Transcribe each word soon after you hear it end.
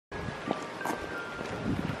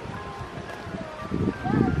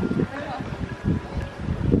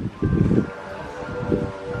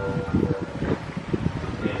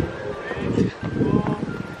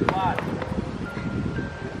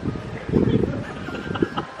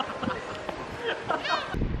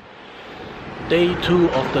day 2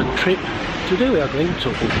 of the trip. Today we are going to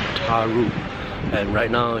Otaru, and right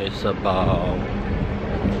now it's about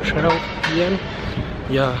 12 PM.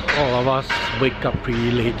 Yeah, all of us wake up pretty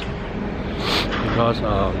late because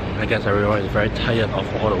I guess everyone is very tired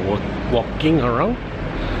of all the walking around.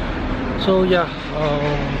 So yeah,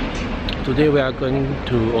 today we are going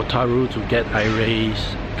to Otaru to get Iray's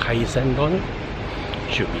kaisendon.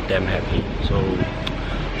 Should be damn happy. So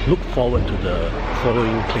look forward to the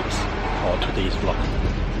following clips for today's vlog.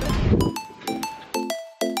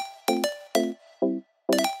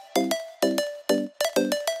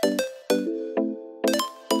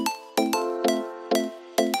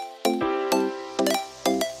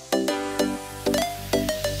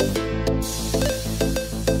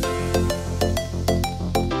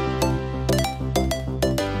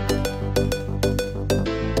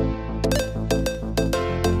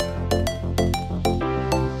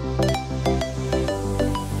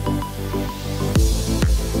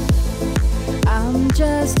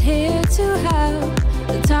 Just here to have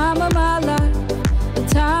the time of my life, the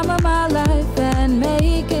time of my life, and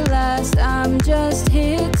make it last. I'm just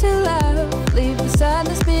here to laugh, leave the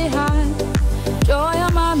sadness behind, joy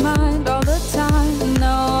on my mind all the time.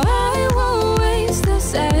 No, I won't waste a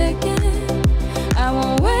second, I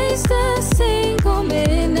won't waste a single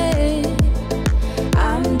minute.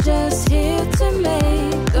 I'm just here to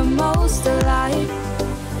make the most of life,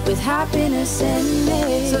 with happiness in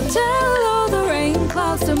me. So tell all the rain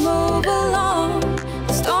clouds to move along.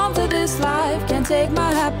 The storms of this life can't take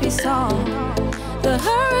my happy song. The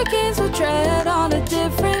hurricanes will tread on a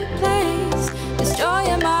different place. This joy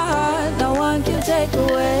in my heart no one can take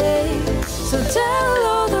away. So tell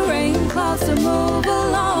all the rain clouds to move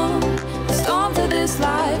along. The storms of this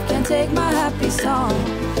life can't take my happy song.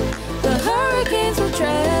 The hurricanes will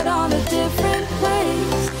tread on a different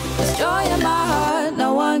place. This joy in my heart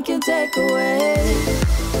no one can take away.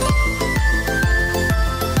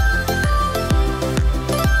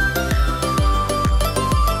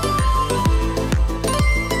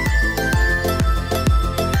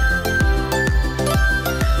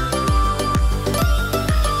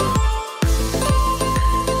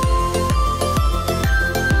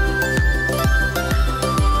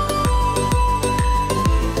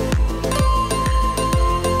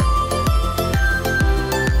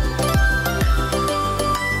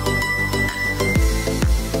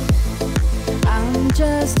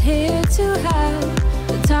 Just here to have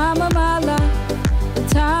the time of my life, the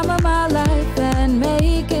time of my life, and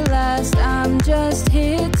make it last. I'm just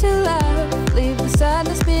here to laugh, leave the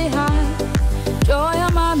sadness behind, joy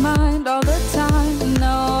on my mind all the time.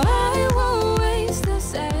 No, I won't waste a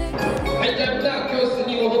second. はい、じゃあみんな教室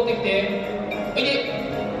に戻ってきて。おいで。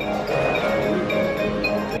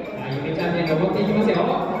ゆめちゃんね、登っていきますよ。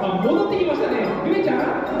あ、戻ってきましたね。ゆめちゃん。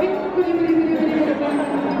はい、くりくりくりくりくりくりく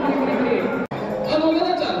りくり。な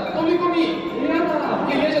なちゃん、飛び込み。やだ。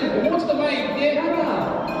いや、嫌じゃなくて、もうちょっと前行って。やだ。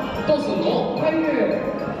どうすんの？はい。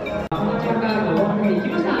ななちゃんが登っていき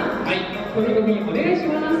ました。はい。飛び込みお願いし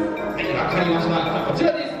ます。はい、わかりました。じゃあこち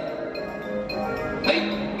らです。はい。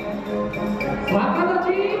逆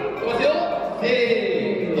立ち。いきますよ。せ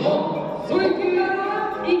ーの。それか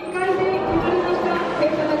ら1回で決まりました。手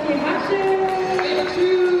叩き拍手。はい、拍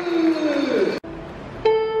手。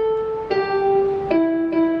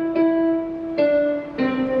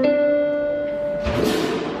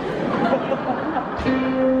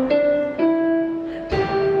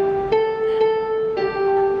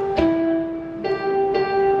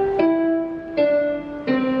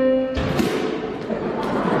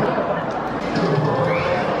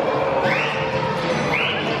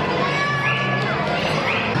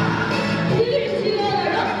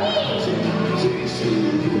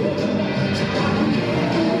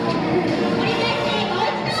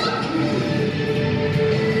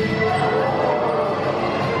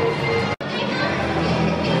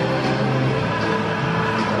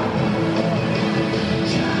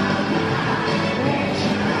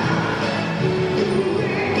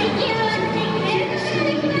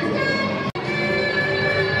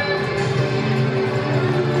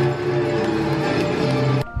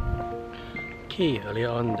Okay, earlier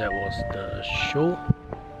on that was the show.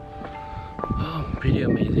 Pretty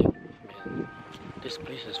amazing. Man, this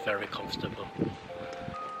place is very comfortable.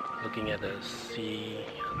 Looking at the sea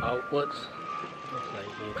outwards, it's like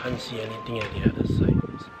you can't see anything at the other side.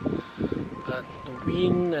 But the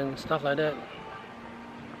wind and stuff like that,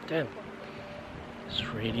 damn, it's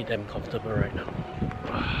really damn comfortable right now.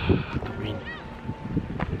 The wind.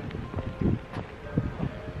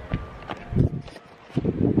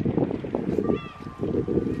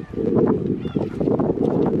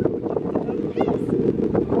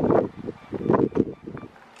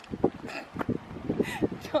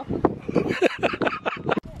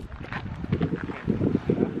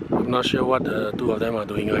 not sure what the two of them are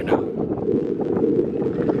doing right now.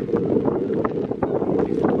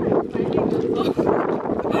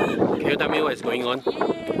 Can you tell me what is going on?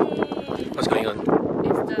 What's going on?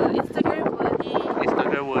 It's the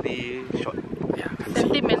Instagram worthy shot. Yeah, I can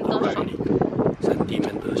sentimental see. shot.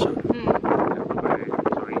 Sentimental shot.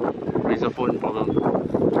 Sorry, razor phone problem.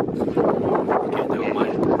 Okay, never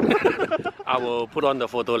mind. I will put on the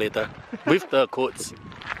photo later with the quotes,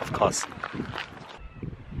 of course.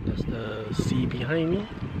 That's the sea behind me.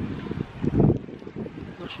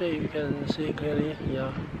 Not sure if you can see it clearly.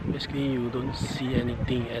 Yeah, basically you don't see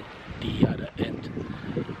anything at the other end.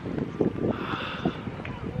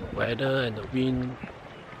 Weather and the wind,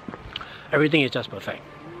 everything is just perfect.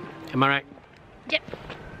 Am I right? Yep.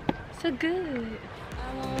 So good.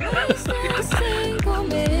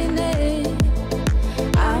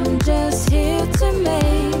 I'm just here to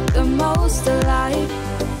make the most of life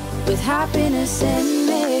with happiness in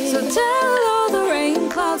me. So tell all the rain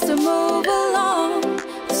clouds to move along.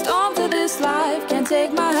 The storms of this life can't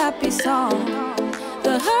take my happy song.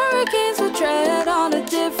 The hurricanes will tread on a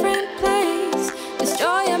different place. This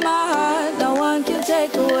joy in my heart no one can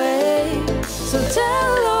take away. So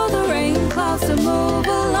tell all the rain clouds to move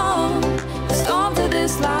along. The storms of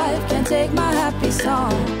this life can't take my happy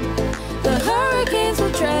song. The hurricanes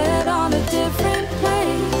will tread on a different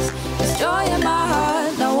place. This joy in my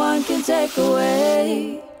heart no one can take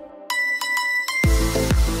away.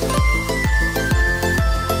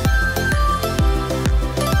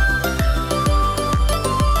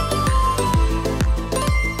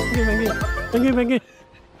 Thank you.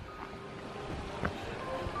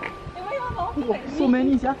 So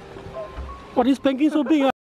many, yeah. What is banking so big?